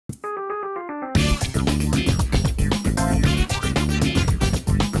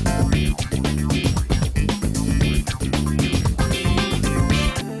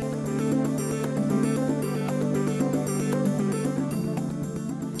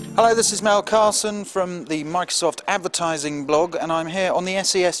Hello, this is Mel Carson from the Microsoft Advertising blog, and I'm here on the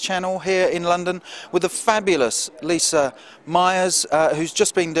SES channel here in London with the fabulous Lisa Myers, who's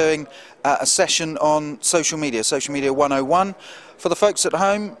just been doing a session on Social Media 101. For the folks at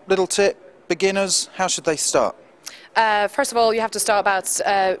home, little tip, beginners, how should they start? First of all, you have to start about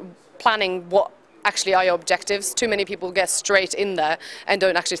planning what actually are your objectives. Too many people get straight in there and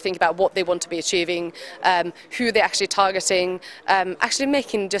don't actually think about what they want to be achieving, who they're actually targeting, actually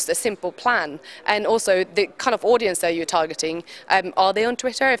making just a simple plan. And also the kind of audience that you're targeting. Are they on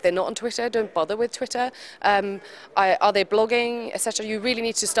Twitter? If they're not on Twitter, don't bother with Twitter. Are they blogging, etc.? You really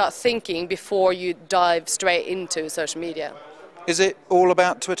need to start thinking before you dive straight into social media. Is it all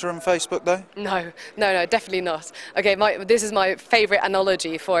about Twitter and Facebook though? No, definitely not. Okay, this is my favourite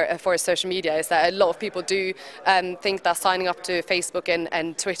analogy for social media, is that a lot of people do think that signing up to Facebook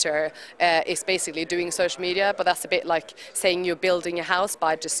and Twitter is basically doing social media, but that's a bit like saying you're building a house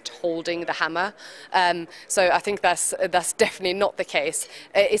by just holding the hammer. So I think that's definitely not the case.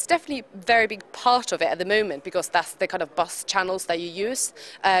 It's definitely a very big part of it at the moment because that's the kind of buzz channels that you use,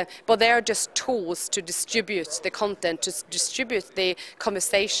 but they're just tools to distribute the content, to distribute the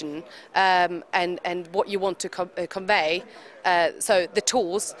conversation and what you want to convey, so the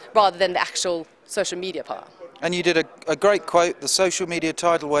tools rather than the actual social media part. And you did a great quote, the social media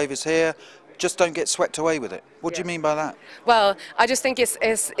tidal wave is here, just don't get swept away with it. What do you mean by that? Well, I just think it's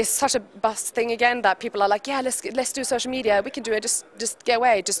such a buzz thing again, that people are like, yeah, let's do social media, we can do it, just get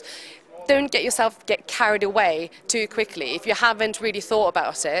away, just don't get carried away too quickly. If you haven't really thought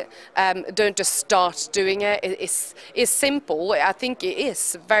about it, don't just start doing it. It's simple. I think it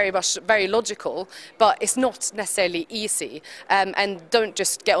is very logical, but it's not necessarily easy. And don't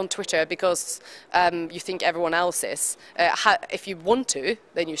just get on Twitter because you think everyone else is. If you want to,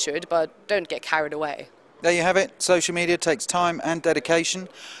 then you should, but don't get carried away. There you have it. Social media takes time and dedication.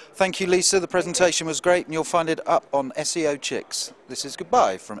 Thank you, Lisa. The presentation was great, and you'll find it up on SEO Chicks. This is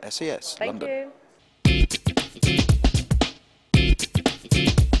goodbye from SES London. Thank you.